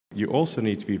You also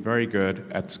need to be very good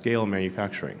at scale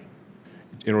manufacturing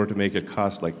in order to make it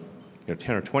cost like $10,000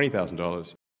 or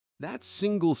 $20,000. That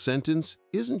single sentence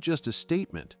isn't just a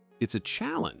statement, it's a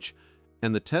challenge.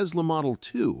 And the Tesla Model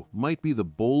 2 might be the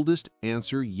boldest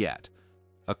answer yet.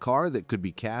 A car that could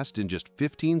be cast in just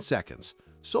 15 seconds,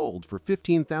 sold for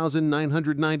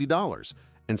 $15,990,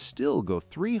 and still go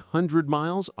 300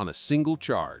 miles on a single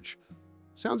charge.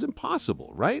 Sounds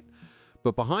impossible, right?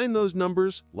 But behind those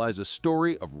numbers lies a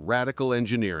story of radical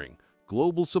engineering,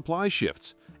 global supply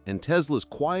shifts, and Tesla's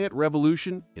quiet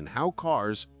revolution in how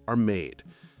cars are made.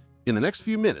 In the next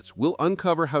few minutes, we'll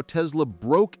uncover how Tesla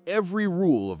broke every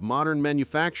rule of modern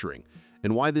manufacturing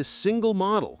and why this single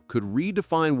model could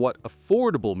redefine what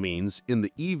affordable means in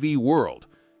the EV world.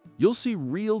 You'll see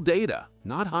real data,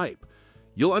 not hype.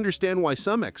 You'll understand why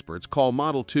some experts call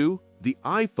Model 2 the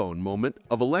iPhone moment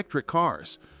of electric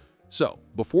cars. So,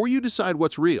 before you decide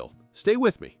what's real, stay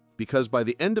with me, because by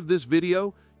the end of this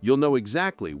video, you'll know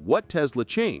exactly what Tesla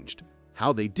changed,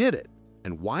 how they did it,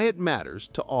 and why it matters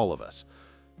to all of us.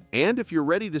 And if you're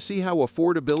ready to see how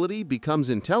affordability becomes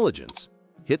intelligence,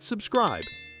 hit subscribe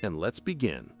and let's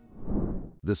begin.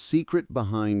 The secret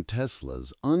behind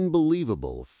Tesla's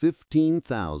unbelievable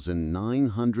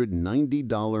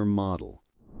 $15,990 model.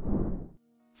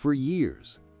 For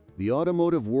years, the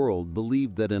automotive world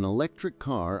believed that an electric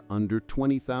car under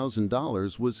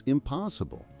 $20,000 was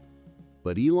impossible.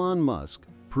 But Elon Musk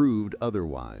proved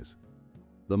otherwise.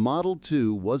 The Model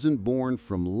 2 wasn't born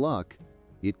from luck,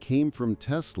 it came from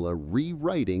Tesla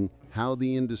rewriting how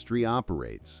the industry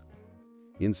operates.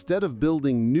 Instead of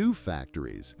building new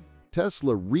factories,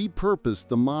 Tesla repurposed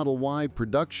the Model Y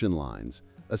production lines,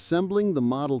 assembling the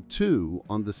Model 2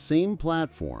 on the same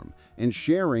platform and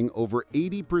sharing over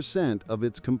 80% of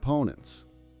its components.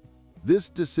 This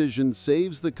decision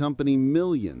saves the company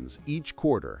millions each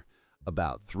quarter,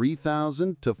 about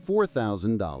 $3,000 to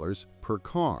 $4,000 per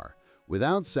car,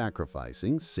 without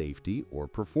sacrificing safety or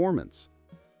performance.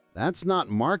 That's not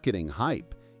marketing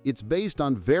hype, it's based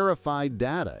on verified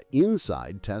data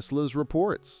inside Tesla's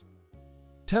reports.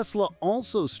 Tesla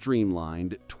also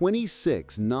streamlined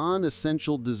 26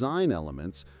 non-essential design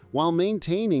elements while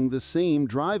maintaining the same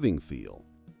driving feel.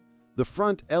 The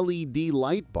front LED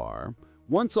light bar,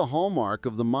 once a hallmark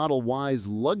of the Model Y's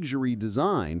luxury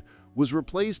design, was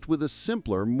replaced with a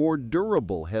simpler, more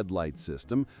durable headlight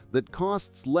system that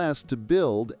costs less to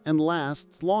build and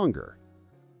lasts longer.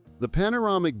 The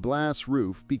panoramic glass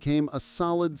roof became a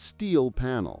solid steel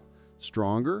panel,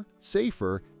 stronger,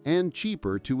 safer, and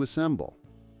cheaper to assemble.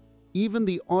 Even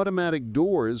the automatic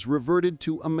doors reverted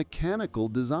to a mechanical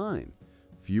design.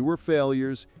 Fewer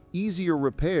failures, easier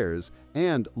repairs,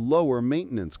 and lower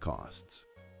maintenance costs.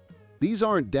 These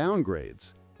aren't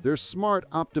downgrades, they're smart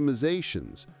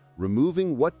optimizations,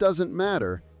 removing what doesn't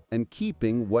matter and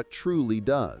keeping what truly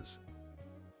does.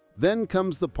 Then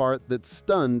comes the part that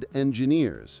stunned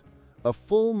engineers. A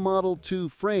full Model 2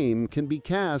 frame can be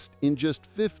cast in just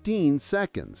 15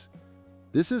 seconds.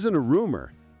 This isn't a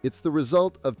rumor, it's the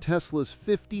result of Tesla's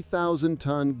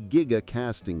 50,000-ton Giga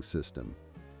Casting system.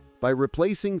 By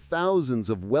replacing thousands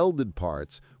of welded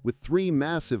parts with 3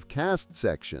 massive cast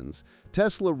sections,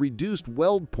 Tesla reduced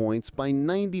weld points by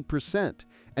 90%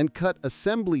 and cut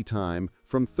assembly time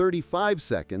from 35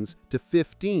 seconds to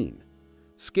 15.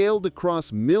 Scaled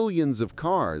across millions of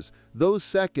cars, those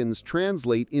seconds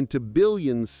translate into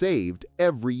billions saved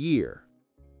every year.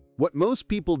 What most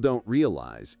people don't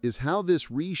realize is how this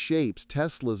reshapes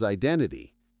Tesla's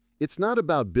identity. It's not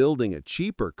about building a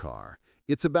cheaper car,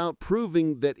 it's about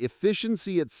proving that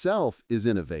efficiency itself is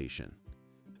innovation.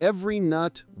 Every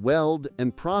nut, weld,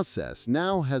 and process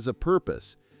now has a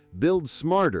purpose: build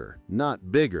smarter,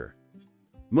 not bigger.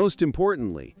 Most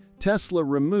importantly, Tesla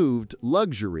removed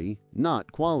luxury,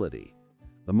 not quality.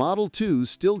 The Model 2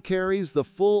 still carries the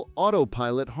full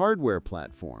autopilot hardware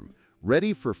platform,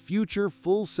 ready for future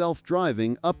full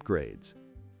self-driving upgrades.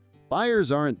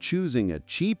 Buyers aren't choosing a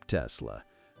cheap Tesla,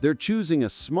 they're choosing a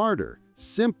smarter,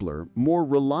 simpler, more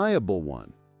reliable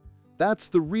one. That's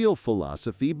the real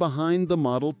philosophy behind the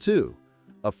Model 2.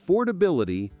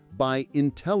 Affordability by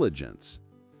intelligence.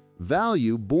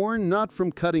 Value born not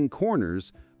from cutting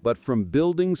corners, but from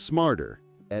building smarter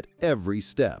at every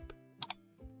step.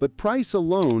 But price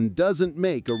alone doesn't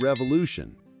make a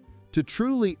revolution. To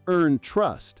truly earn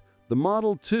trust, the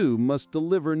Model 2 must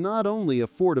deliver not only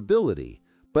affordability,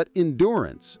 but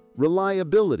endurance,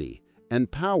 reliability, and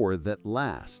power that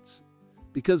lasts.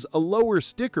 Because a lower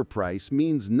sticker price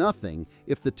means nothing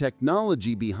if the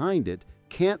technology behind it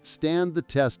can't stand the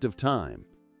test of time.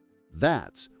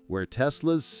 That's where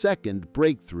Tesla's second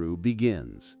breakthrough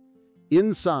begins,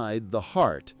 inside the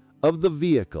heart of the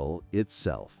vehicle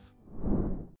itself.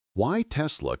 Why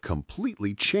Tesla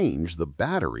completely changed the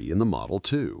battery in the Model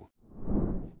 2.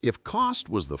 If cost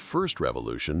was the first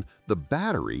revolution, the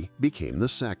battery became the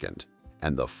second,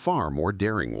 and the far more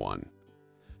daring one.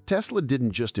 Tesla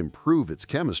didn't just improve its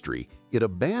chemistry, it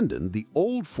abandoned the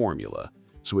old formula,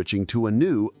 switching to a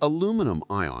new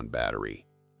aluminum-ion battery,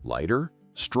 lighter,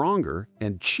 stronger,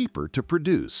 and cheaper to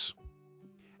produce.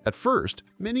 At first,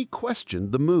 many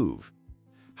questioned the move.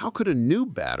 How could a new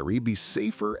battery be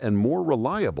safer and more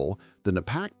reliable than a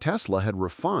pack Tesla had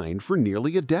refined for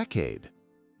nearly a decade?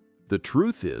 The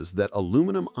truth is that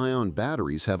aluminum-ion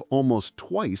batteries have almost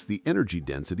twice the energy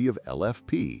density of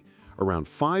LFP, around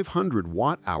 500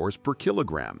 watt-hours per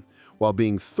kilogram, while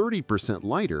being 30%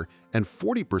 lighter and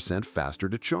 40% faster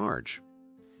to charge.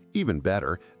 Even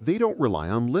better, they don't rely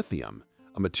on lithium,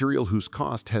 a material whose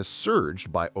cost has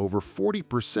surged by over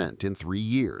 40% in 3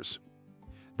 years.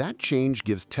 That change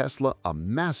gives Tesla a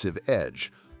massive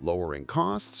edge, lowering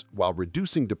costs while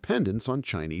reducing dependence on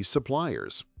Chinese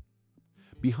suppliers.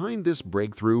 Behind this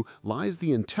breakthrough lies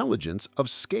the intelligence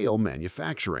of scale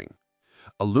manufacturing.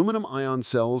 Aluminum-ion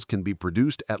cells can be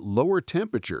produced at lower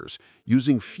temperatures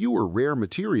using fewer rare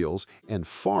materials and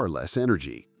far less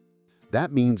energy.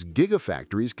 That means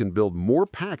gigafactories can build more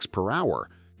packs per hour,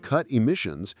 cut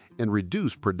emissions, and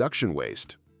reduce production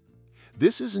waste.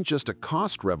 This isn't just a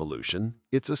cost revolution,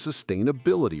 it's a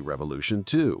sustainability revolution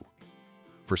too.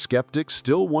 For skeptics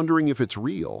still wondering if it's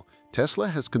real, Tesla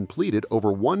has completed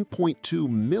over 1.2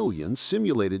 million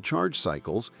simulated charge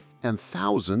cycles and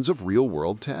thousands of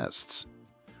real-world tests.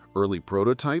 Early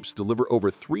prototypes deliver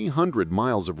over 300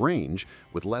 miles of range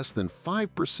with less than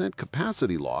 5%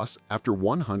 capacity loss after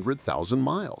 100,000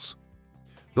 miles.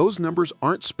 Those numbers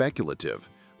aren't speculative.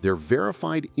 They're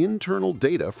verified internal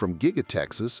data from Giga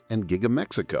Texas and Giga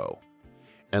Mexico.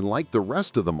 And like the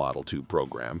rest of the Model 2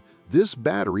 program, this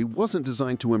battery wasn't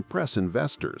designed to impress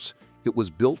investors. It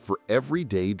was built for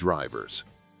everyday drivers.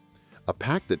 A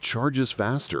pack that charges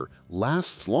faster,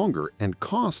 lasts longer, and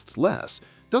costs less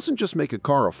doesn't just make a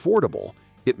car affordable,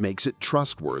 it makes it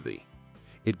trustworthy.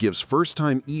 It gives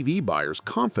first-time EV buyers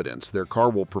confidence their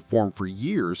car will perform for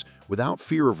years without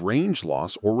fear of range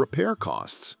loss or repair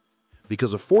costs.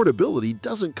 Because affordability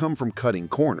doesn't come from cutting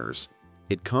corners,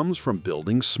 it comes from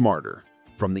building smarter,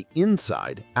 from the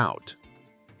inside out.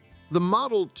 The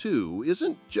Model 2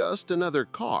 isn't just another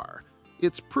car.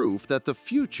 It's proof that the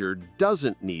future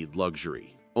doesn't need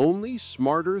luxury, only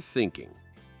smarter thinking.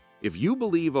 If you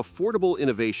believe affordable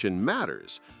innovation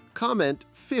matters, comment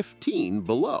 15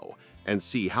 below and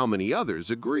see how many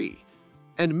others agree.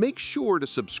 And make sure to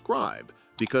subscribe,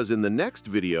 because in the next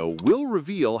video, we'll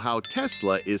reveal how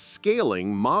Tesla is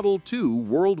scaling Model 2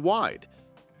 worldwide.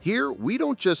 Here, we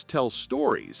don't just tell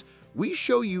stories, we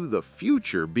show you the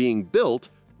future being built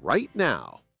right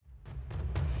now.